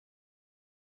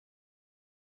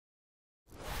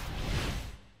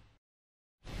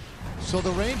So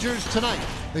the Rangers tonight,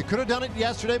 they could have done it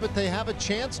yesterday, but they have a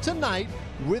chance tonight.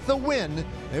 With a win,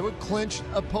 they would clinch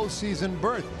a postseason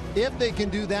berth. If they can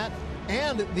do that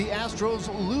and the Astros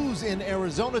lose in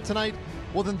Arizona tonight,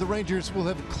 well, then the Rangers will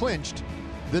have clinched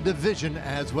the division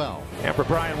as well. And for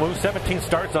Brian Wu, 17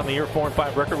 starts on the year,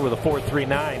 4-5 record with a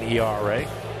 4.39 ERA.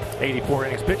 84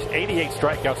 innings pitched, 88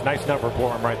 strikeouts. Nice number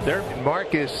for him right there.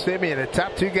 Marcus Semien, the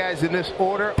top two guys in this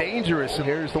order, dangerous. And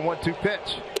here's the 1-2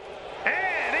 pitch.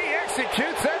 And he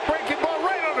executes that breaking ball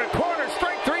right on the corner.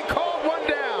 Strike three called, one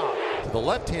down. To the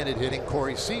left-handed hitting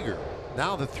Corey Seager.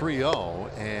 Now the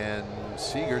 3-0, and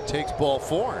Seager takes ball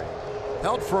 4.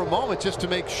 Held for a moment just to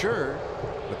make sure,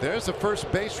 but there's the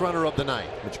first base runner of the night.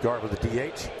 Mitch Garver with the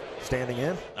DH. Standing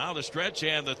in. Now the stretch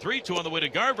and the 3-2 on the way to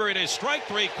Garver. It is strike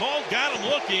three called. Got him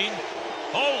looking.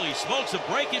 Holy smokes, a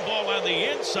breaking ball on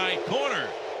the inside corner.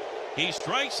 He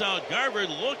strikes out Garver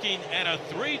looking at a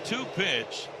 3-2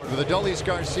 pitch. For the Adolis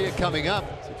Garcia coming up.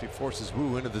 See if he forces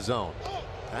Wu into the zone.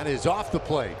 That is off the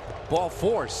plate. Ball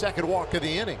 4, second walk of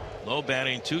the inning. Low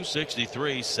batting,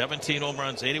 263, 17 home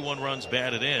runs, 81 runs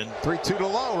batted in. 3-2 to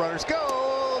low. Runners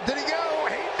go. Did he go?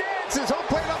 He dances. Home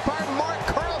plate umpire Mark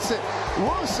Carlson.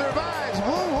 Wu survives.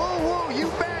 Woo, woo, woo. You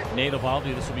bet. Nate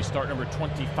Eovaldi, this will be start number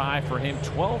 25 for him.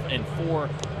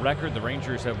 12-4 record. The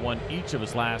Rangers have won each of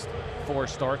his last 4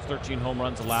 starts. 13 home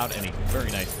runs allowed and a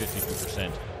very nice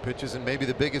 52%. Pitches in maybe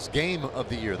the biggest game of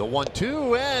the year. The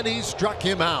 1-2, and he struck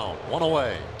him out. One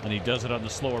away. And he does it on the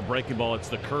slower breaking ball. It's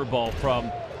the curveball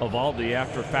from Eovaldi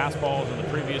after fastballs in the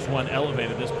previous one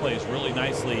elevated. This plays really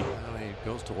nicely. Now he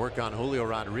goes to work on Julio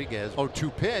Rodriguez.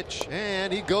 0-2 pitch,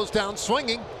 and he goes down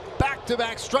swinging.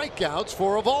 Back-to-back strikeouts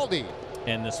for Eovaldi.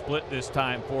 And the split this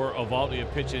time for Eovaldi, a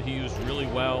pitch that he used really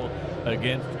well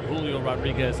against Julio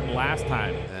Rodriguez last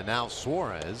time. And now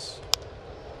Suarez.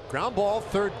 Ground ball,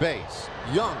 third base.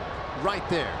 Young right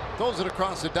there. Throws it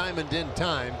across the diamond in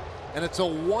time. And it's a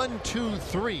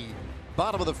 1-2-3.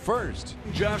 Bottom of the first.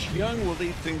 Josh Young will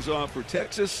lead things off for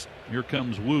Texas. Here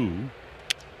comes Wu.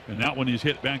 And that one is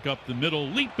hit back up the middle.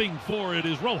 Leaping for it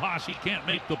is Rojas. He can't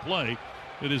make the play.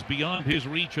 It is beyond his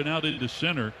reach and out into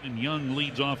center. And Young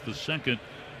leads off the second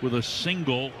with a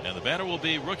single. And the batter will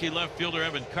be rookie left fielder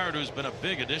Evan Carter, who's been a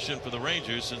big addition for the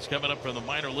Rangers since coming up from the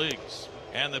minor leagues.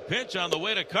 And the pitch on the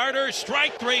way to Carter.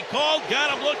 Strike three called.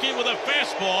 Got him looking with a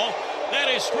fastball. That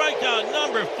is strikeout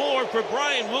number 4 for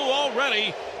Brian Wu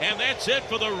already. And that's it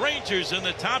for the Rangers in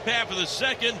the top half of the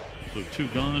second. So 2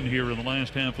 gone here in the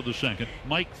last half of the second.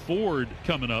 Mike Ford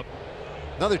coming up.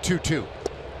 Another 2-2.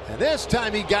 And this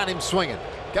time he got him swinging.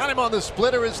 Got him on the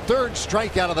splitter, his 3rd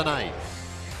strikeout of the night.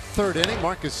 3rd inning,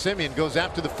 Marcus Semien goes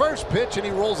after the first pitch and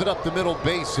he rolls it up the middle,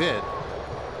 base hit.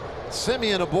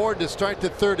 Semien aboard to start the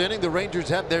 3rd inning. The Rangers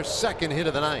have their 2nd hit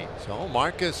of the night. So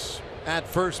Marcus at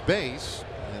first base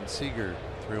and Seager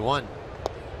 3-1.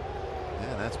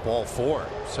 Yeah, that's ball 4.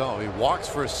 So he walks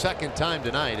for a 2nd time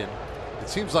tonight, and it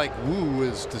seems like Wu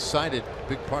has decided a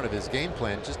big part of his game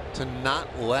plan just to not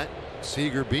let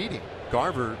Seager beat him.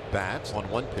 Garver bats on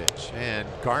 1 pitch, and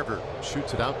Garver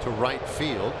shoots it out to right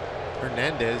field.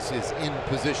 Hernandez is in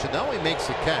position. Now he makes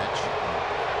a catch.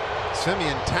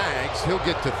 Semien tags. He'll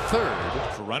get to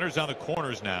 3rd. For runners on the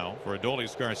corners now for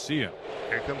Adolis Garcia.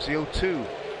 Here comes the 0-2.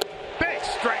 Big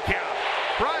strikeout.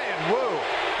 Brian Wu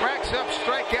racks up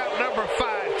strikeout number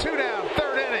 5. 2 down,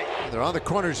 3rd inning. They're on the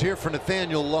corners here for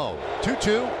Nathaniel Lowe.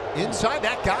 2-2 inside.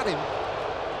 That got him.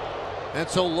 And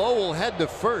so Lowe will head to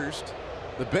first.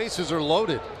 The bases are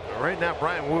loaded. Right now,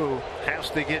 Brian Wu has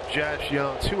to get Josh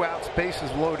Young. 2 outs, bases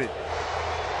loaded.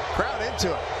 Crowd into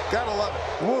it. Gotta love it.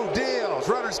 Wu deals.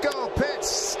 Runners go. Pitch.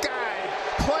 Sky.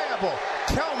 Playable.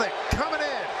 Kelnick coming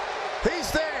in.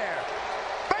 He's there.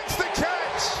 Makes the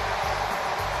catch.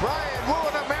 Brian Wu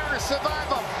and the Mariners survive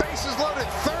a bases loaded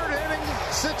 3rd inning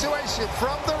situation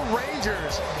from the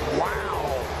Rangers.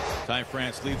 Wow. Ty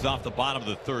France leads off the bottom of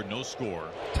the 3rd. No score.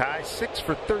 Ty 6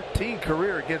 for 13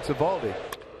 career against Eovaldi.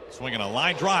 Swinging a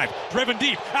line drive. Driven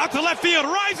deep. Out to left field.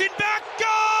 Rising back.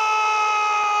 Gone!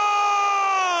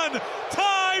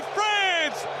 Ty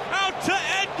France out to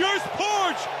Edgar's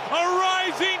porch. A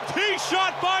rising tee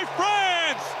shot by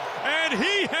France. And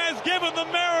he has given the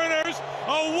Mariners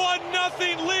a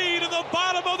 1-0 lead in the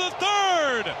bottom of the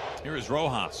 3rd. Here is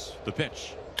Rojas. The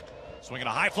pitch. Swinging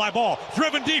a high fly ball.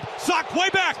 Driven deep. Socked way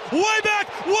back. Way back.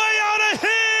 Way out of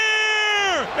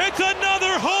here. It's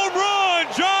another home run.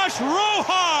 Josh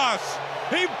Rojas.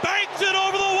 He banks it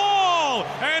over the wall.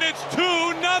 And it's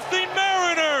 2-0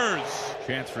 Mariners.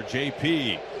 Chance for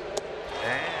JP.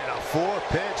 And a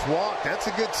 4-pitch walk. That's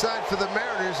a good sign for the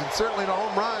Mariners, and certainly the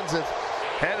home runs have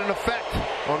had an effect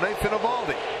on Nathan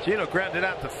Eovaldi. Gino grounded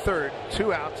out to third.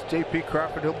 2 outs. J.P.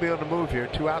 Crawford, he'll be on the move here.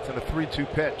 2 outs and a 3-2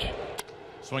 pitch.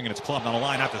 Swinging its club on the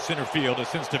line out to center field. It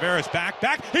sends Taveras back.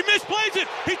 He misplays it.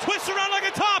 He twists around like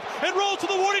a top and rolls to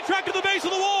the warning track to the base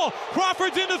of the wall.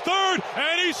 Crawford's into third,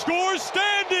 and he scores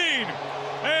standing.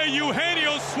 And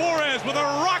Eugenio Suarez with a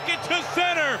rocket to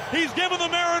center. He's given the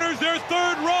Mariners their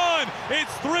 3rd run.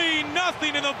 It's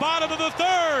 3-0 in the bottom of the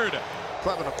 3rd.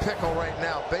 Club in a pickle right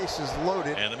now. Bases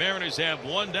loaded. And the Mariners have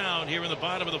 1 down here in the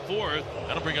bottom of the 4th.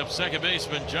 That'll bring up second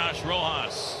baseman Josh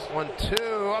Rojas.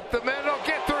 1-2 up the middle.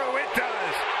 Get through. It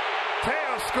does.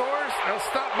 Teo scores. They'll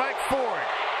stop Mike Ford.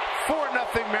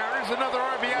 4-0 Mariners. Another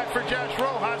RBI for Josh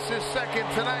Rojas, his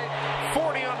 2nd tonight.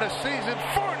 40 on the season.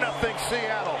 4-0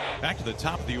 Seattle. Back to the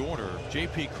top of the order.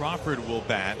 J.P. Crawford will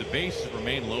bat. The bases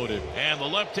remain loaded. And the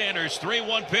left-hander's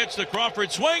 3-1 pitch to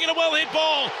Crawford. Swinging a well-hit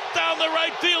ball down the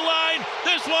right field line.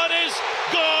 This one is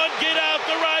gone. Get out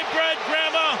the right bread,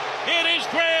 Grandma. It is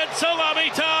grand salami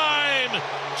time.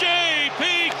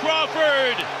 J.P.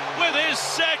 Crawford with his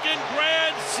 2nd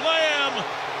grand slam.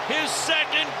 His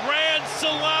 2nd grand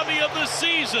salami of the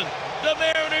season. The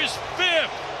Mariners'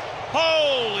 5th.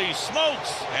 Holy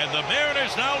smokes. And the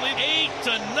Mariners now lead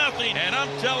 8-0. And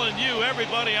I'm telling you,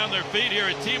 everybody on their feet here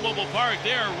at T-Mobile Park,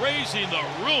 they are raising the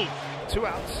roof. 2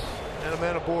 outs and a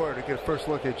man aboard to get a first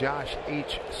look at Josh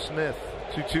H. Smith.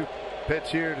 2-2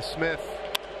 pitch here to Smith.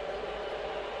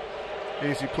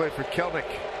 Easy play for Kelnick.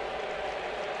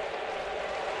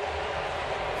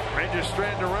 Rangers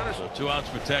strand to runners. So 2 outs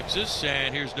for Texas,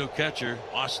 and here's new catcher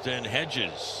Austin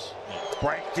Hedges.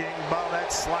 Breaking ball,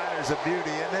 that slider's a beauty,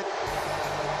 isn't it?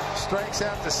 Strikes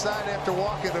out the side after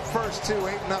walking the first 2.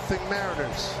 8-0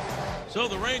 Mariners. So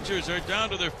the Rangers are down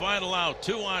to their final out.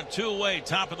 2-on-2 way,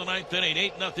 top of the 9th inning.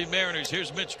 8-0 Mariners.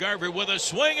 Here's Mitch Garver with a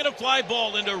swing and a fly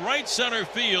ball into right center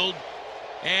field.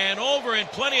 And over in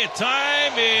plenty of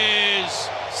time is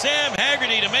Sam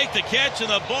Haggerty to make the catch, and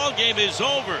the ball game is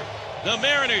over. The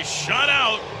Mariners shut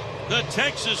out the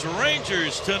Texas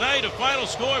Rangers tonight. A final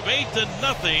score of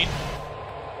 8-0.